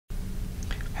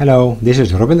Hello, this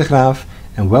is Robin de Graaf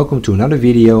and welcome to another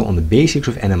video on the basics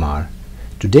of NMR.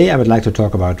 Today I would like to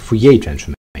talk about Fourier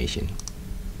Transformation.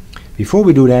 Before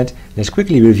we do that, let's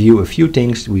quickly review a few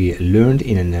things we learned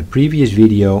in a previous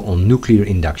video on nuclear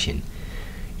induction,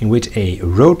 in which a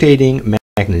rotating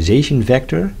magnetization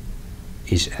vector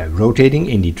is rotating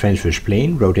in the transverse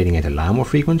plane, rotating at a Larmor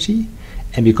frequency,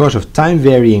 and because of time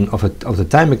varying of the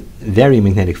time varying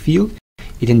magnetic field,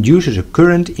 it induces a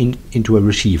current into a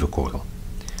receiver coil.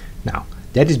 Now,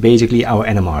 that is basically our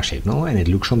NMR signal, and it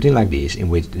looks something like this, in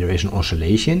which there is an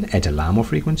oscillation at a Larmor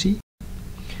frequency,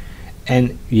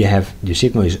 and you have the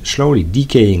signal is slowly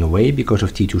decaying away because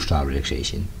of T2 star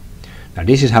relaxation. Now,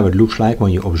 this is how it looks like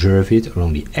when you observe it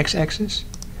along the x-axis.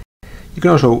 You can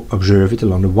also observe it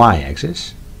along the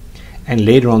y-axis, and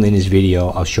later on in this video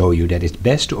I'll show you that it's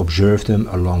best to observe them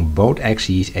along both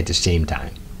axes at the same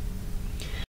time.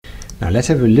 Now let's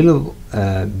have a little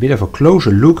bit of a closer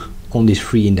look on this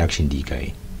free induction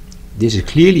decay. This is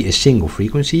clearly a single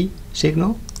frequency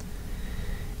signal,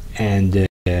 and the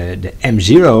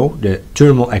M0, the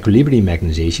thermal equilibrium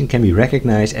magnetization, can be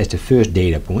recognized as the first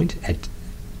data point at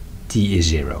t is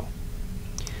 0.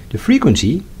 The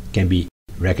frequency can be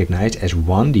recognized as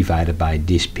 1 divided by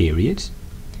this period,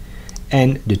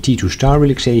 and the T2 star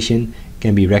relaxation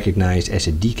can be recognized as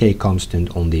a decay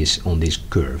constant on this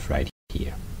curve right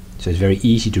here. So it's very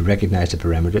easy to recognize the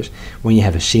parameters when you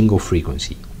have a single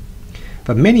frequency.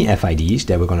 But many FIDs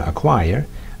that we're going to acquire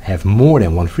have more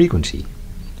than one frequency.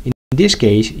 In this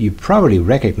case, you probably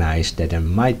recognize that there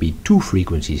might be two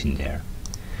frequencies in there.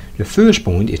 The first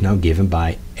point is now given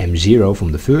by M0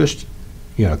 from the first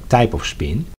type of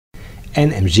spin,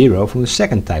 and M0 from the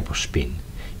second type of spin.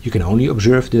 You can only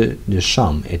observe the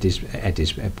sum at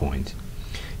this point.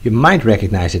 You might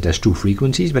recognize that there's two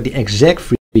frequencies, but the exact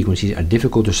frequencies are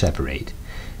difficult to separate.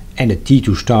 And the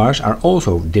T2 stars are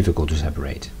also difficult to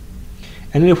separate.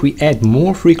 And then if we add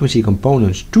more frequency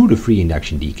components to the free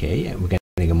induction decay, and we're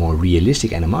getting a more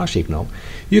realistic NMR signal,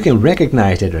 you can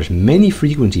recognize that there's many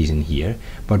frequencies in here,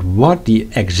 but what the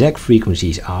exact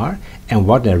frequencies are and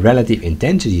what their relative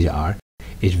intensities are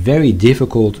is very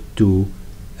difficult to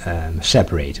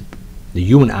separate. The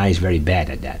human eye is very bad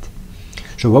at that.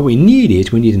 So what we need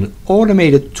is an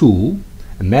automated tool,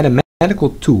 a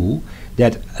mathematical tool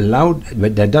that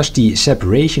does the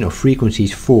separation of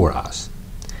frequencies for us.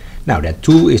 Now that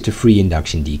tool is the free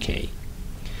induction decay.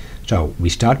 So we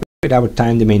start with our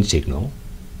time domain signal.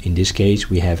 In this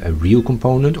case we have a real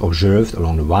component observed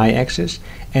along the y-axis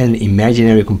and an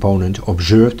imaginary component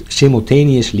observed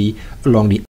simultaneously along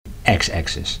the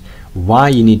x-axis. Why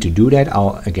you need to do that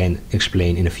I'll again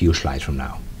explain in a few slides from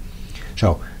now.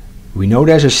 So we know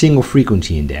there's a single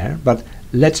frequency in there, but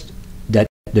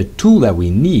the tool that we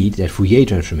need, that Fourier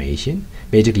transformation,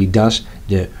 basically does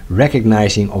the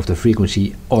recognizing of the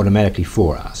frequency automatically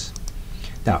for us.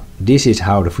 Now this is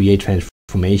how the Fourier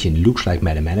transformation looks like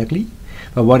mathematically,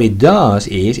 but what it does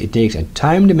is it takes a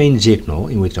time domain signal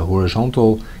in which the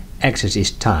horizontal axis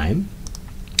is time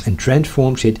and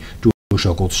transforms it to a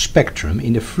so-called spectrum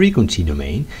in the frequency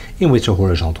domain, in which the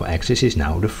horizontal axis is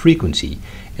now the frequency.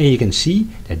 And you can see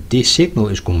that this signal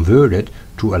is converted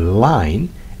to a line,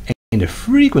 and the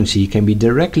frequency can be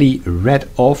directly read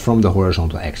off from the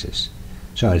horizontal axis.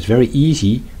 So it's very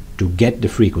easy to get the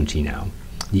frequency now.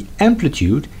 The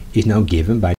amplitude is now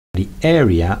given by the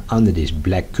area under this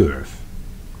black curve.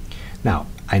 Now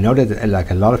I know that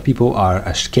like a lot of people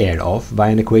are scared off by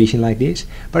an equation like this,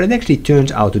 but it actually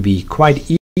turns out to be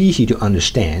quite easy to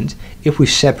understand if we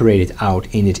separate it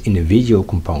out in its individual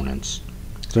components.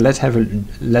 So let's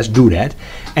do that,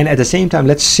 and at the same time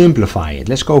let's simplify it.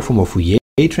 Let's go from a Fourier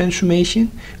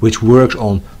transformation, which works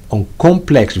on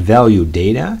complex value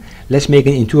data. Let's make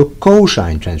it into a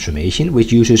cosine transformation,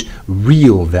 which uses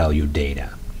real value data.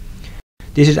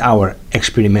 This is our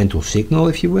experimental signal,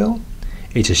 if you will.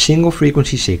 It's a single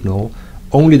frequency signal.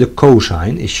 Only the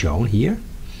cosine is shown here,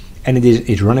 and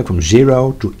it's running from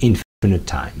 0 to infinite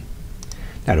time.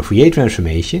 Now the Fourier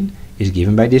transformation is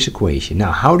given by this equation.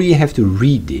 Now how do you have to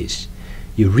read this?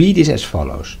 You read this as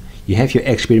follows. You have your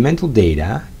experimental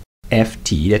data,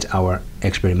 ft, that's our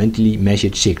experimentally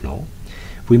measured signal.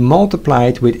 We multiply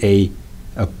it with a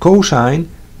cosine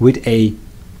with a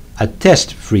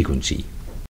test frequency.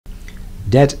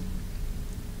 That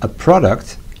a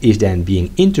product is then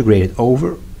being integrated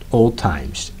over all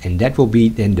times, and that will be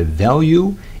then the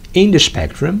value in the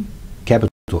spectrum, capital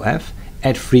F,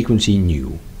 at frequency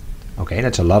nu. Okay,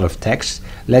 that's a lot of text.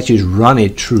 Let's just run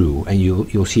it through and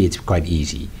you'll see it's quite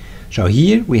easy. So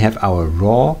here we have our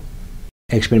raw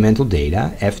experimental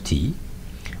data, ft.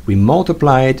 We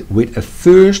multiply it with a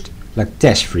first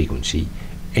test frequency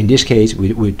In this case,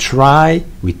 we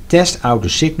test out the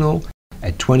signal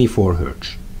at 24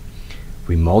 Hz.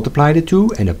 We multiply the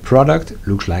two and the product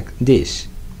looks like this.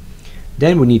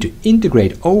 Then we need to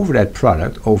integrate over that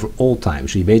product over all time.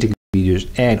 So you basically just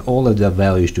add all of the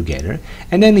values together,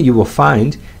 and then you will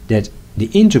find that the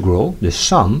integral, the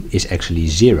sum, is actually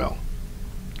 0.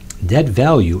 That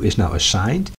value is now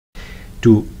assigned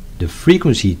to the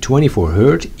frequency 24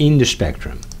 Hz in the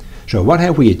spectrum. So what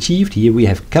have we achieved here? We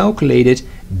have calculated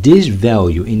this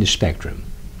value in the spectrum.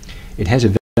 It has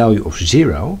a value of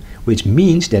 0, which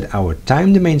means that our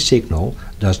time domain signal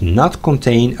does not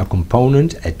contain a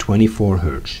component at 24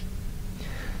 Hz.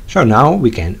 So now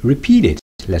we can repeat it.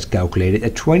 Let's calculate it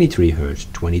at 23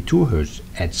 Hz, 22 Hz,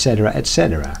 etc.,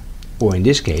 etc. Or in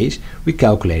this case, we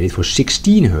calculate it for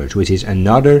 16 Hz, which is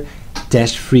another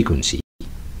test frequency.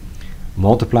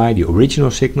 Multiply the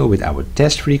original signal with our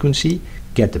test frequency,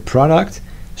 get the product,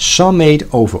 summate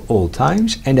over all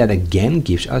times, and that again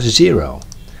gives us 0.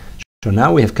 So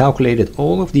now we have calculated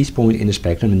all of these points in the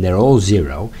spectrum and they're all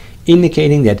 0,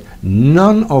 indicating that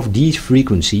none of these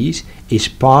frequencies is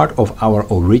part of our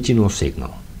original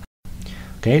signal.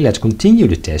 Okay, let's continue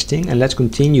the testing and let's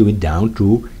continue it down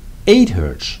to 8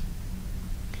 Hz.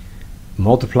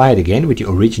 Multiply it again with the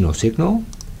original signal,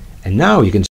 and now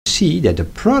you can see that the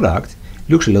product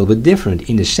looks a little bit different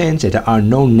in the sense that there are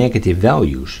no negative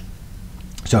values.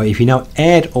 So if you now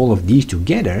add all of these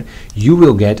together, you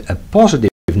will get a positive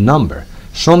number,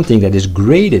 something that is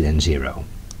greater than 0.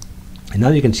 And now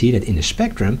you can see that in the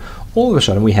spectrum, all of a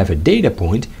sudden we have a data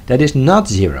point that is not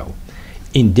 0,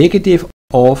 indicative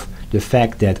of the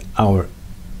fact that our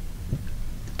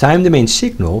time domain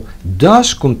signal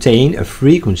does contain a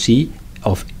frequency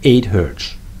of 8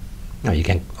 Hz. Now you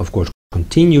can of course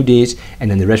continue this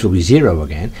and then the rest will be 0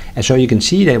 again, and so you can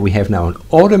see that we have now an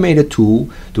automated tool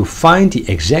to find the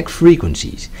exact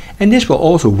frequencies. And this will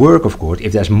also work of course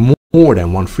if there's more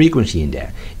than one frequency in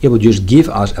there. It will just give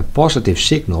us a positive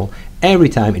signal every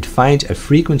time it finds a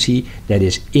frequency that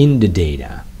is in the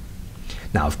data.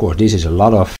 Now of course this is a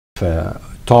lot of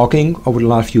talking over the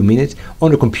last few minutes.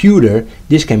 On the computer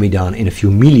this can be done in a few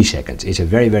milliseconds. It's a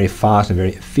very fast and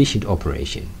very efficient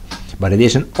operation, but it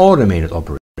is an automated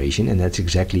operation, and that's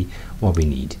exactly what we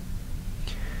need.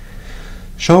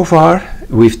 So far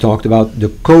we've talked about the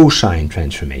cosine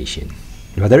transformation,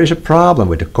 but there is a problem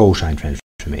with the cosine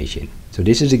transformation. So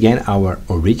this is again our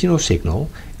original signal.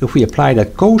 If we apply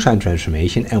that cosine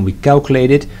transformation and we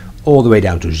calculate it all the way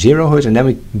down to 0 Hz, and then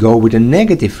we go with the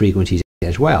negative frequencies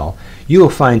as well, you will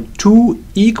find two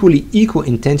equal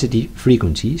intensity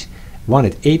frequencies, one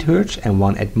at 8 Hz and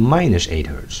one at -8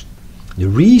 Hz. The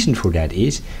reason for that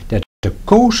is that the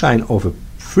cosine of a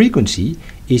frequency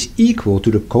is equal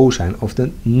to the cosine of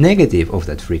the negative of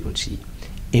that frequency.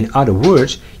 In other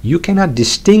words, you cannot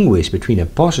distinguish between a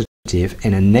positive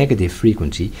and a negative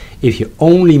frequency if you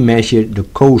only measure the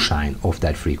cosine of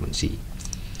that frequency.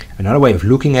 Another way of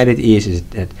looking at it is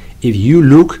that if you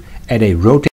look at a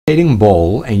rotating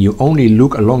ball and you only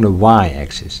look along the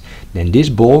y-axis, then this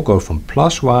ball goes from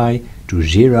plus y to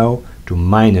 0 to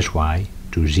minus y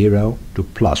to 0 to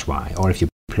plus y. Or if you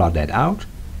plot that out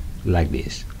like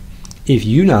this. If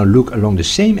you now look along the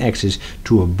same axis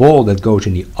to a ball that goes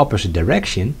in the opposite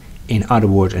direction, in other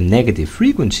words a negative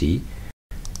frequency,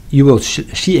 you will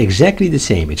see exactly the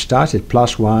same. It starts at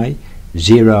plus y,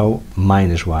 0,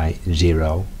 minus y,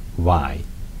 0, y.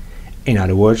 In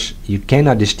other words, you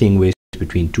cannot distinguish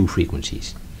between two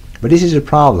frequencies. But this is a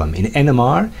problem in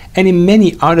NMR and in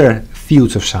many other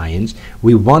fields of science.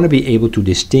 We want to be able to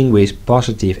distinguish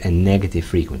positive and negative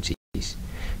frequencies.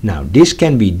 Now this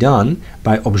can be done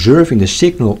by observing the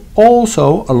signal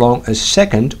also along a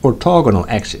second orthogonal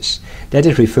axis. That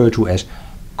is referred to as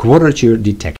quadrature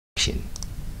detection.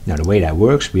 Now the way that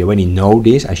works, we already know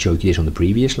this, I showed you this on the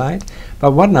previous slide.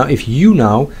 But what now if you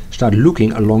now start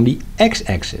looking along the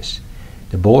x-axis?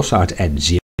 The ball starts at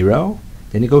 0,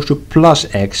 then it goes to plus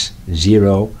x,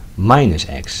 0, minus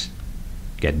x.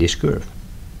 Get this curve.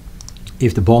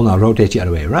 If the ball now rotates the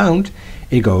other way around,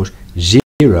 it goes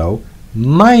 0,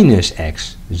 minus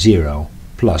x, 0,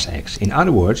 plus x. In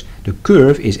other words, the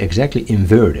curve is exactly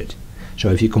inverted. So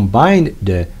if you combine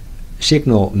the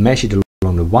signal measured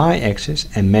along the y-axis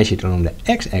and measured along the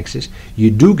x-axis, you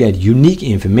do get unique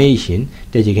information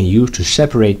that you can use to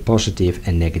separate positive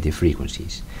and negative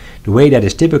frequencies. The way that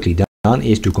is typically done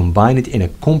is to combine it in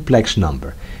a complex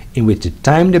number, in which the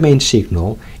time domain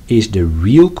signal is the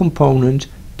real component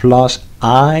plus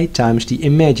I times the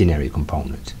imaginary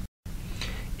component.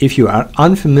 If you are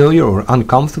unfamiliar or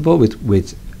uncomfortable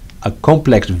with a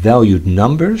complex valued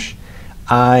numbers,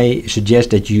 I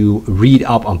suggest that you read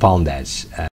up upon that.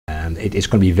 it is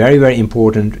going to be very, very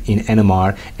important in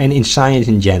NMR and in science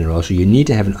in general, so you need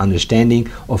to have an understanding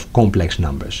of complex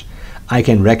numbers. I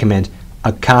can recommend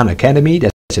Khan Academy.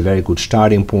 That's a very good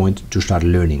starting point to start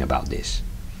learning about this.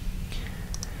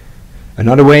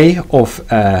 Another way of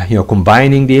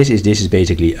combining this is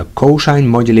basically a cosine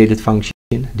modulated function.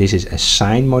 This is a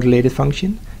sine modulated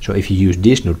function. So if you use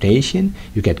this notation,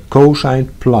 you get cosine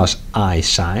plus I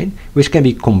sine, which can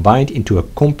be combined into a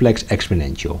complex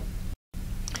exponential.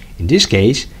 In this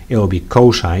case, it will be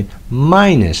cosine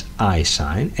minus I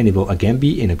sine, and it will again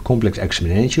be in a complex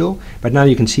exponential, but now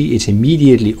you can see it's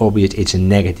immediately obvious it's a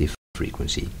negative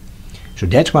frequency. So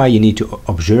that's why you need to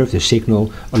observe the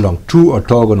signal along two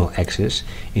orthogonal axes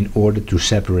in order to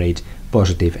separate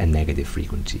positive and negative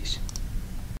frequencies.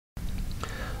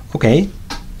 Okay,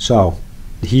 so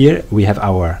here we have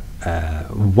our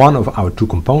one of our two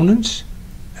components.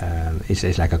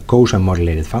 It's like a cosine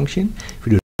modulated function. If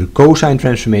we do the cosine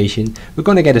transformation, we're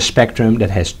going to get a spectrum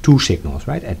that has two signals,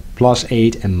 right, at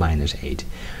 +8 and -8.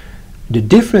 The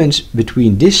difference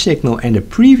between this signal and the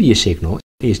previous signal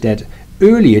is that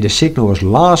earlier the signal was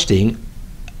lasting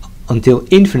until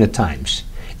infinite times.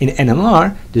 In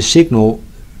NMR, the signal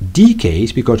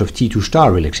decays because of T2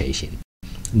 star relaxation.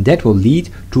 That will lead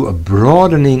to a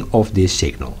broadening of this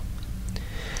signal.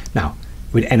 Now,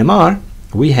 with NMR,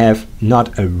 we have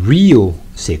not a real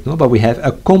signal, but we have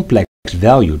a complex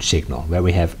valued signal, where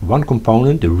we have one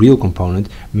component, the real component,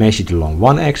 measured along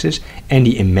one axis, and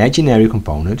the imaginary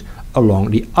component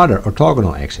along the other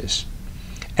orthogonal axis.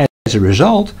 As a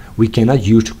result, we cannot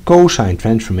use cosine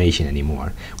transformation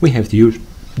anymore. We have to use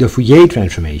the Fourier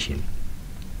transformation.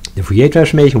 The Fourier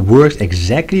transformation works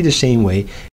exactly the same way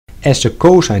as the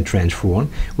cosine transform,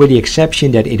 with the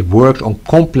exception that it works on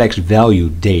complex value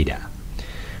data.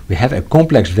 We have a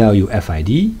complex value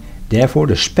FID, therefore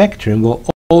the spectrum will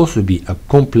also be a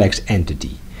complex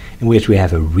entity, in which we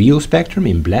have a real spectrum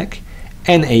in black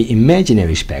and an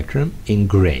imaginary spectrum in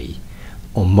gray.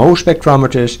 On most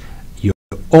spectrometers, you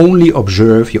only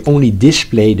observe, you only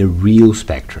display the real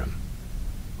spectrum.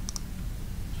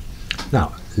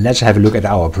 Now, let's have a look at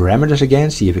our parameters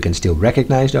again, see if we can still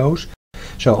recognize those.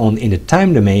 So in the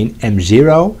time domain,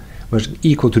 m0 was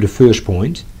equal to the first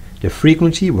point, the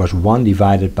frequency was 1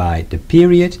 divided by the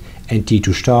period, and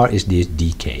T2 star is this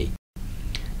decay.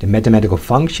 The mathematical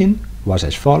function was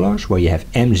as follows, where you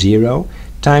have m0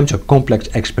 times a complex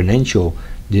exponential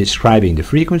describing the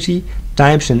frequency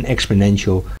times an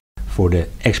exponential for the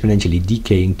exponentially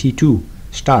decaying T2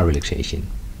 star relaxation,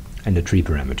 and the three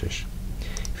parameters.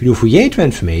 If we do Fourier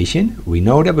transformation, we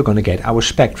know that we're going to get our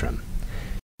spectrum.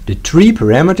 The three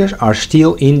parameters are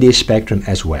still in this spectrum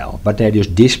as well, but they're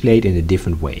just displayed in a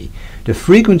different way. The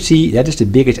frequency, that is the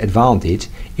biggest advantage,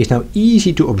 is now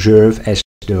easy to observe as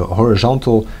the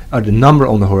horizontal, the number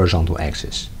on the horizontal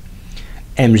axis.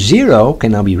 m0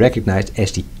 can now be recognized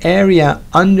as the area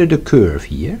under the curve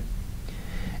here.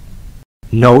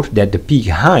 Note that the peak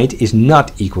height is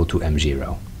not equal to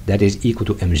m0. That is equal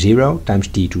to m0 times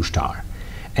T2 star.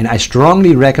 And I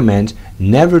strongly recommend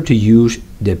never to use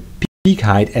the peak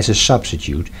height as a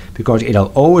substitute, because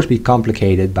it'll always be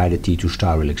complicated by the T2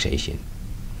 star relaxation.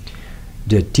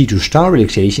 The T2 star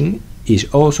relaxation is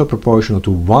also proportional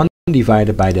to 1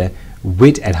 divided by the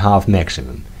width at half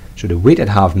maximum. So the width at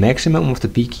half maximum of the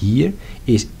peak here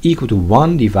is equal to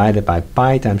 1 divided by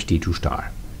pi times T2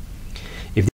 star.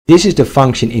 If this is the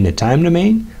function in the time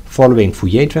domain, following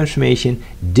Fourier transformation,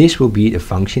 this will be the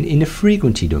function in the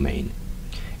frequency domain.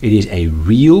 It is a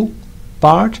real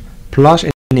part plus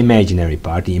an imaginary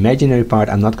part. The imaginary part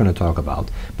I'm not going to talk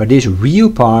about, but this real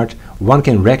part one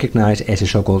can recognize as a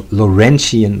so-called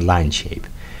Lorentzian line shape.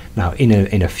 Now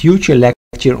in a future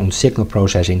lecture on signal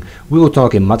processing, we will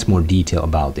talk in much more detail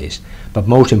about this. But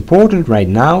most important right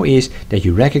now is that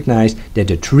you recognize that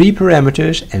the three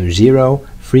parameters m0,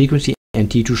 frequency and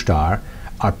T2 star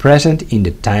are present in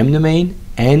the time domain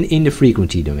and in the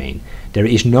frequency domain. There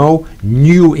is no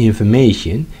new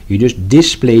information, you just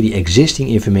display the existing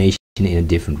information in a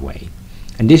different way.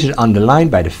 And this is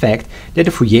underlined by the fact that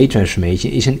the Fourier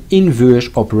transformation is an inverse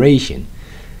operation.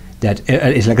 That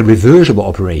is like a reversible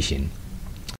operation.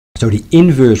 So the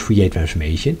inverse Fourier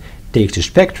transformation takes the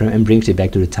spectrum and brings it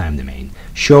back to the time domain,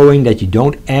 showing that you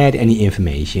don't add any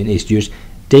information, it's just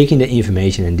taking the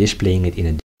information and displaying it in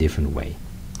a different way.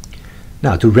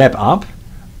 Now to wrap up,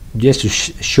 just to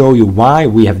show you why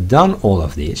we have done all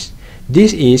of this,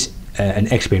 this is an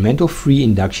experimental free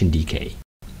induction decay.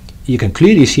 You can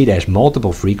clearly see there's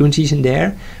multiple frequencies in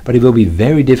there, but it will be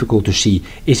very difficult to see,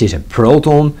 is this a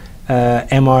proton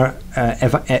MR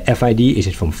FID, is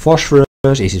it from phosphorus,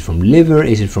 is it from liver,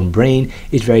 is it from brain?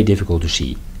 It's very difficult to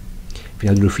see. If you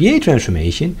now do the Fourier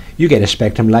transformation, you get a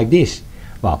spectrum like this.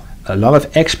 Well, a lot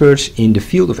of experts in the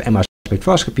field of MR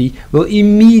spectroscopy will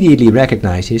immediately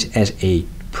recognize this as a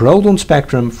proton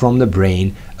spectrum from the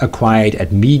brain acquired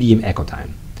at medium echo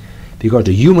time. Because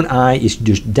the human eye is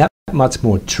just that much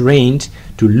more trained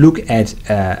to look at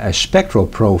a spectral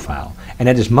profile, and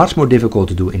that is much more difficult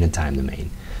to do in a time domain.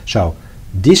 So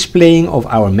displaying of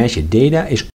our measured data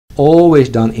is always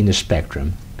done in the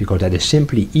spectrum, because that is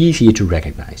simply easier to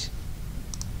recognize.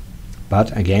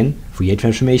 But again, Fourier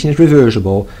transformation is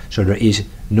reversible, so there is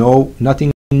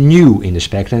nothing new in the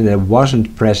spectrum that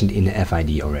wasn't present in the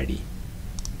FID already.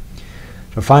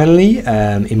 So finally,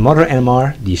 in modern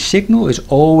NMR, the signal is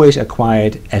always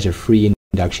acquired as a free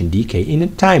induction decay in a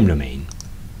time domain.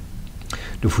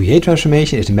 The Fourier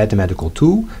transformation is a mathematical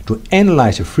tool to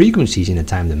analyze the frequencies in a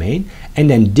time domain and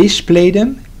then display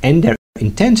them and their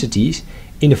intensities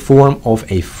in the form of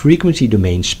a frequency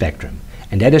domain spectrum.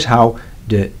 And that is how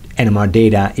the NMR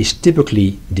data is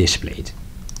typically displayed.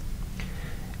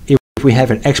 If we have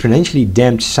an exponentially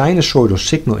damped sinusoidal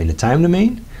signal in the time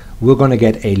domain, we're going to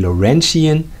get a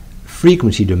Lorentzian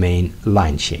frequency domain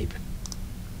line shape.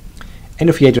 And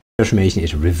the Fourier transformation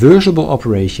is a reversible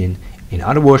operation. In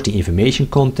other words, the information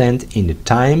content in the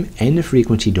time and the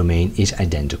frequency domain is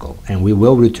identical, and we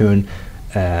will return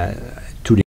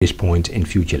to this point in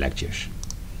future lectures.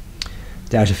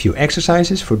 There's a few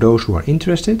exercises for those who are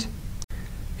interested.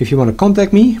 If you want to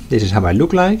contact me, this is how I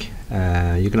look like.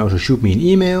 You can also shoot me an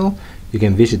email. You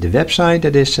can visit the website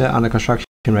that is under construction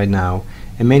right now,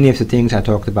 and many of the things I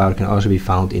talked about can also be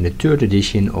found in the 3rd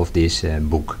edition of this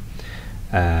book.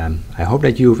 I hope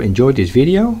that you've enjoyed this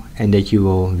video and that you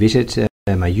will visit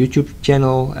my YouTube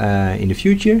channel in the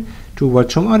future to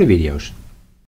watch some other videos.